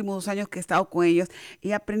en los últimos 2 años que he estado con ellos,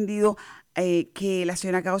 he aprendido que la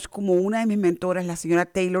señora Gauch, como una de mis mentoras, la señora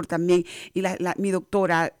Taylor también, y mi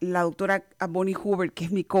doctora, la doctora Bonnie Hoover, que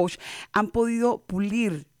es mi coach, han podido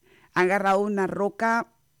pulir, han agarrado una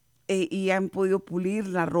roca y han podido pulir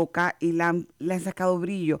la roca y le han sacado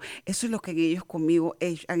brillo. Eso es lo que ellos conmigo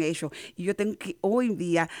han hecho. Y yo tengo que hoy en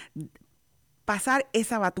día pasar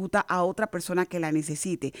esa batuta a otra persona que la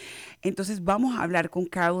necesite. Entonces vamos a hablar con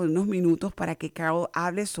Carol en unos minutos para que Carol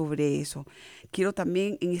hable sobre eso. Quiero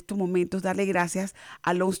también en estos momentos darle gracias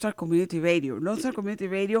a Lone Star Community Radio. Lone Star Community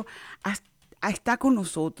Radio está con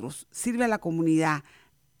nosotros, sirve a la comunidad,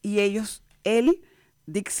 y él,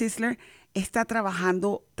 Dick Sisler, está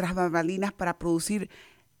trabajando tras bambalinas para producir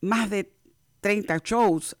más de 30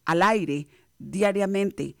 shows al aire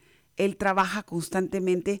diariamente. Él trabaja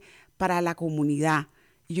constantemente para la comunidad.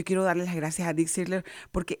 Y yo quiero darle las gracias a Dick Sisler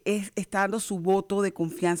porque está dando su voto de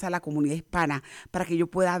confianza a la comunidad hispana para que yo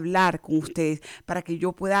pueda hablar con ustedes, para que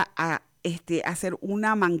yo pueda hacer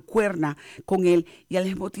una mancuerna con él y al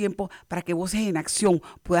mismo tiempo para que Voces en Acción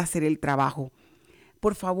pueda hacer el trabajo.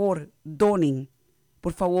 Por favor, donen.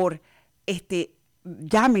 Por favor,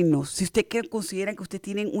 llámenos. Si usted considera que usted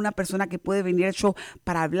tiene una persona que puede venir al show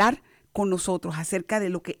para hablar con nosotros acerca de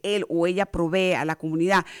lo que él o ella provee a la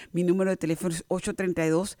comunidad. Mi número de teléfono es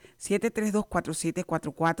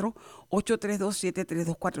 832-732-4744,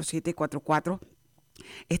 832-732-4744.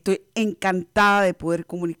 Estoy encantada de poder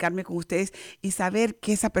comunicarme con ustedes y saber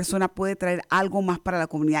que esa persona puede traer algo más para la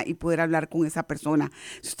comunidad y poder hablar con esa persona.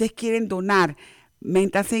 Si ustedes quieren donar,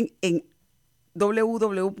 métanse en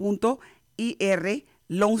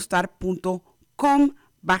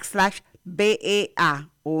www.irlonestar.com/BEA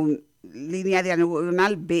o línea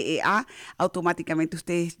diagonal BEA. Automáticamente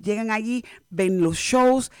ustedes llegan allí, ven los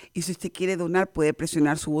shows y si usted quiere donar puede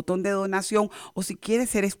presionar su botón de donación, o si quiere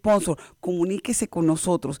ser sponsor, comuníquese con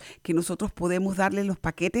nosotros, que nosotros podemos darle los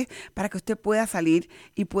paquetes para que usted pueda salir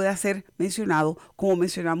y pueda ser mencionado como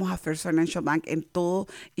mencionamos a First Financial Bank en todo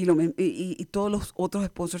y todos los otros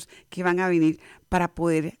sponsors que van a venir para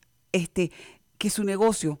poder que su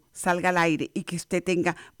negocio salga al aire y que usted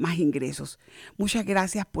tenga más ingresos. Muchas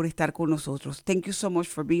gracias por estar con nosotros. Thank you so much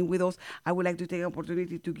for being with us. I would like to take the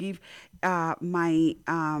opportunity to give my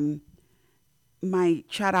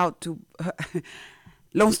shout out to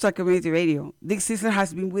Lone Star Community Radio. Dick Sisler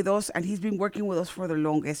has been with us, and he's been working with us for the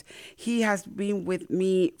longest. He has been with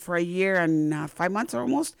me for a year and 5 months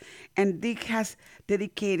almost, and Dick has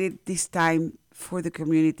dedicated this time for the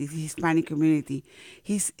community, the Hispanic community.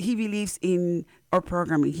 He believes in our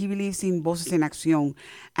programming. He believes in Voces en Acción.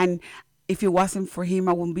 And if it wasn't for him,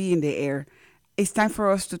 I wouldn't be in the air. It's time for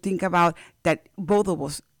us to think about that both of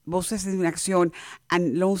us, Voces en Acción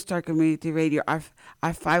and Lone Star Community Radio, are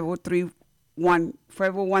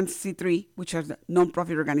 501c3, which are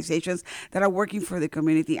non-profit organizations that are working for the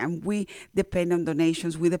community, and we depend on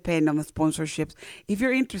donations, we depend on sponsorships. If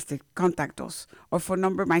you're interested, contact us. My phone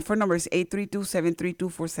number is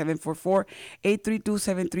 832-732-4744,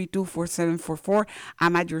 832-732-4744.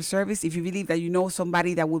 I'm at your service. If you believe that you know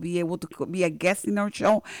somebody that will be able to be a guest in our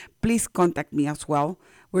show, please contact me as well.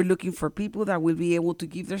 We're looking for people that will be able to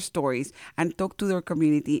give their stories and talk to their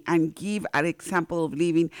community and give an example of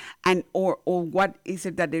living and or what is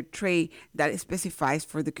it that they trade that specifies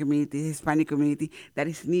for the community, the Hispanic community that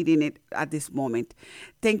is needing it at this moment.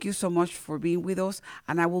 Thank you so much for being with us,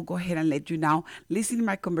 and I will go ahead and let you now listen to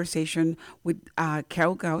my conversation with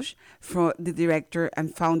Carol Gauch, the director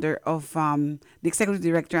and founder of the executive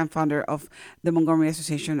director and founder of the Montgomery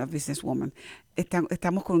Association of Businesswomen.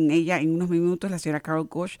 Estamos con ella en unos minutos, la señora Carol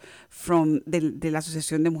Gauch de la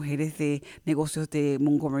Asociación de Mujeres de Negocios de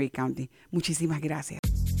Montgomery County. Muchísimas gracias.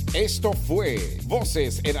 Esto fue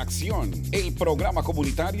Voces en Acción, el programa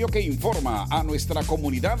comunitario que informa a nuestra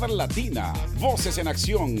comunidad latina. Voces en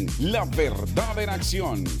Acción, la verdad en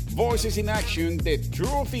acción. Voices in Action, the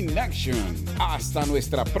truth in action. Hasta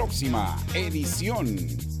nuestra próxima edición.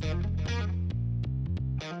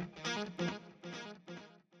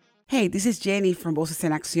 Hey, this is Jenny from Voces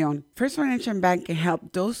en Acción. First Financial Bank can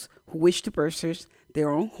help those who wish to purchase their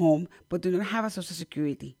own home but do not have a Social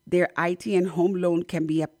Security. Their IT and home loan can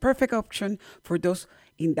be a perfect option for those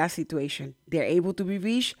in that situation. They're able to be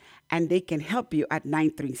reached and they can help you at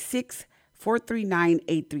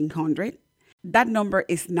 936-439-1800. That number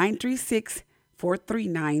is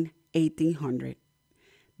 936-439-1800.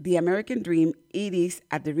 the American dream, it is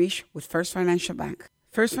at the reach with First Financial Bank.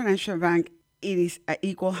 First Financial Bank, it is an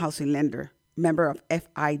equal housing lender, member of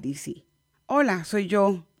FIDC. Hola, soy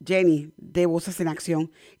yo, Jenny, de Voces en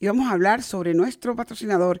Acción, y vamos a hablar sobre nuestro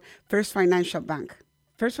patrocinador, First Financial Bank.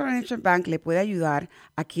 First Financial Bank le puede ayudar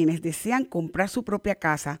a quienes desean comprar su propia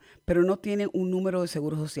casa, pero no tienen un número de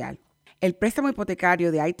seguro social. El préstamo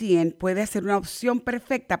hipotecario de ITN puede ser una opción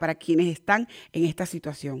perfecta para quienes están en esta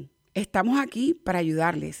situación. Estamos aquí para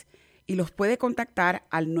ayudarles y los puede contactar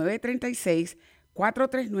al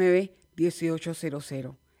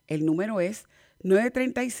 936-439-1800. El número es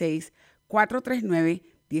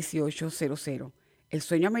 936-439-1800. El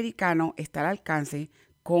sueño americano está al alcance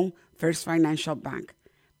con First Financial Bank.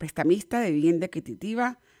 Prestamista de vivienda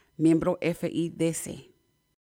equitativa, miembro FIDC.